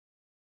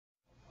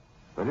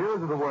The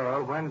news of the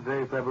world,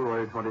 Wednesday,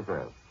 February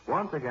 25th.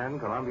 Once again,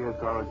 Columbia's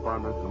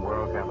correspondents in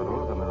world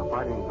capitals and in the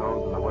fighting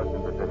zones in the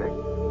Western Pacific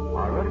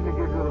are ready to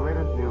give you the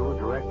latest news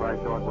direct by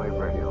shortwave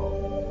radio.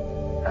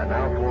 And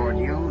now for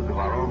news of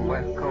our own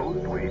West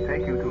Coast, we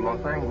take you to Los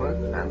Angeles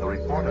and the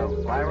report of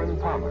Byron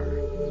Palmer.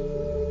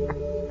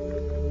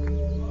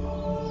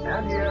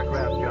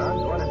 Anti-aircraft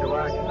guns went into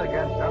action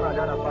against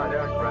unidentified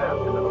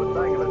aircraft in the Los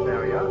Angeles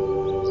area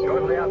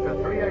shortly after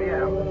 3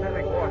 a.m.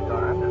 Pacific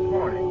Wartime this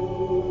morning.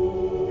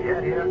 The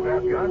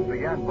anti-aircraft guns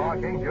began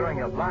barking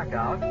during a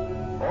blackout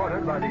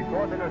ordered by the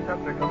 4th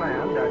Interceptor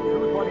Command at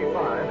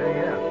 2:25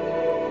 a.m.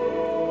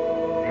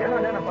 The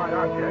unidentified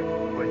object,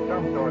 which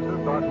some sources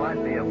thought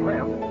might be a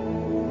blimp,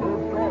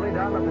 moved slowly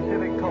down the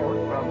Pacific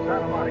coast from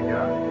Santa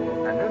Monica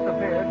and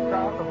disappeared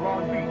south of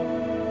Long Beach.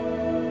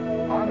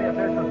 Army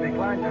officials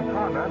declined to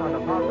comment on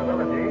the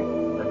possibility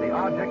that the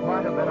object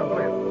might have been a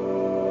blimp.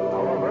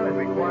 However, it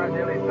required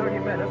nearly 30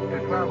 minutes to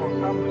travel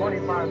some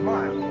 25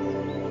 miles,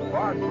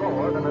 far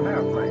slower than an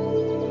airplane.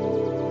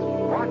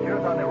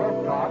 Watchers on the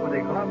rooftop of the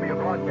Columbia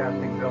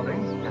Broadcasting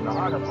Building in the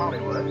heart of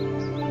Hollywood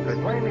could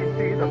plainly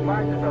see the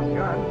flashes of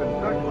guns and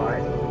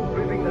searchlights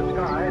sweeping the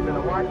skies in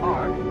a white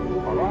arc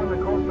along the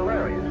coastal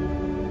area.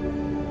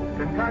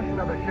 Concussion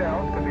of the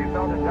shells could be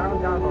felt in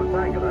downtown Los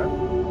Angeles,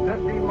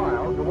 15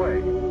 miles away.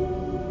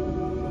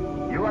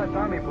 U.S.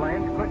 Army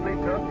planes quickly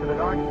took to the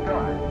dark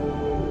sky,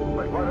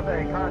 but whether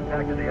they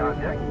contacted the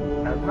object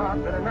has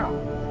not been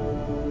announced.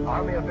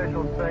 Army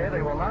officials say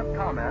they will not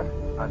comment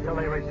until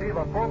they receive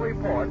a full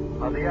report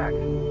of the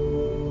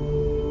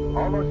action.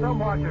 Although some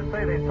watchers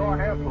say they saw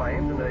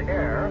airplanes in the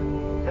air,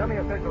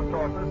 semi-official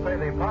sources say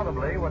they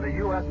probably were the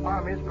U.S.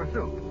 Army's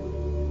pursuit.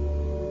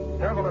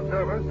 Several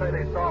observers say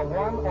they saw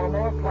one or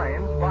more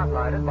planes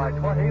spotlighted by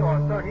 20 or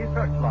 30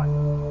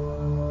 searchlights.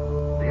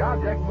 The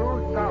object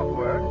moved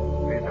southward,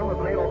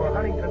 presumably over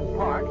Huntington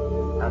Park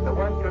at the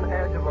western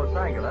edge of Los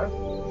Angeles,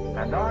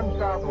 and on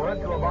southward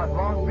to about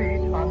Long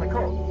Beach on the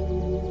coast.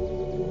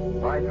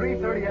 By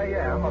 3:30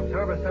 a.m.,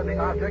 observers said the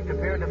object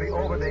appeared to be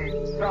over the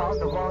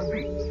south of Long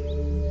Beach.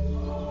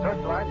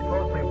 Searchlights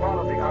closely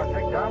followed the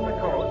object down the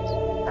coast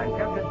and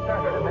kept it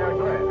centered in their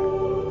glare.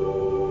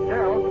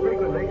 Shells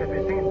frequently could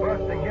be seen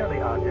bursting near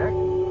the object,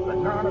 but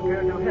none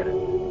appeared to hit it.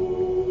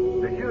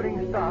 The shooting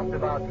stopped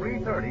about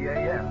 3:30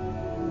 a.m.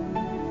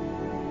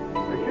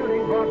 The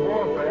shooting brought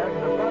warfare to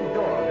the front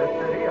door of this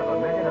city of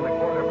 1.25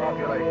 million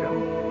population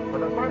for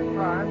the first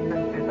time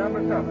since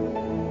December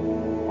 7th.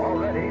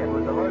 Already it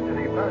was alert to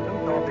the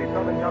presence off the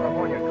Southern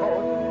California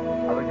coast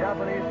of a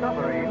Japanese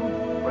submarine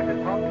which had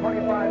pumped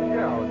 25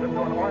 shells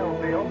into an oil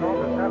field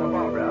north of Santa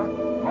Barbara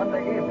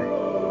Monday evening.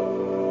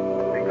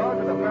 Because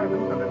of the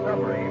presence of the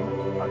submarine,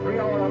 a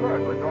 3-hour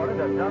alert was ordered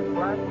at dusk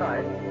last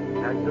night,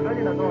 and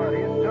civilian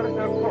authorities stood at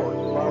their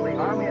posts while the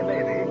Army and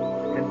Navy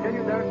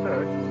continued their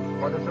search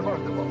for the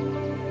submersible.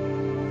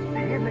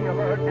 The evening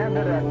alert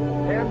ended at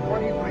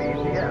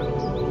 10:23 p.m.,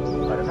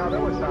 but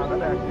another was sounded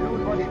at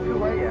 2:22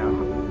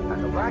 a.m.,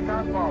 and the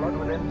blackout followed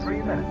within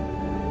 3 minutes.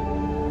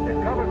 It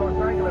covered Los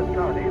Angeles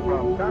County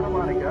from Santa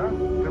Monica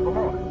to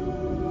Pomona.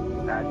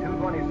 At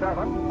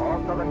 2:27, all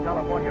Southern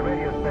California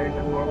radio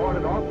stations were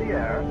ordered off the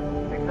air,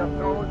 except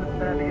those in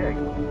San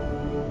Diego.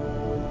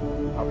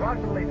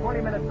 Approximately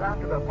 20 minutes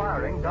after the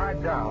firing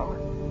died down,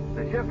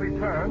 the ship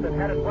returned and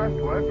headed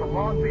westward from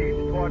Long Beach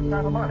toward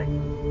Santa Monica.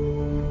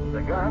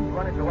 The guns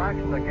went into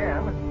action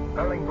again,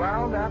 hurling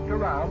round after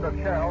round of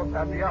shells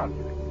at the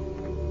object.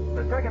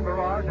 The second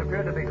barrage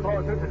appeared to be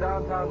closer to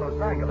downtown Los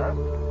Angeles,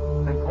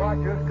 since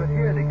watchers could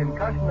hear the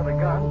concussion of the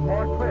guns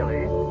more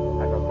clearly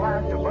and the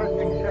flash of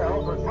bursting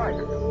shells was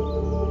brighter.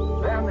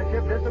 Then the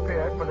ship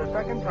disappeared for the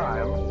second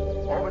time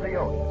over the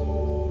ocean.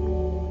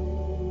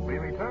 We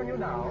return you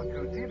now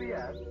to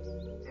CBS.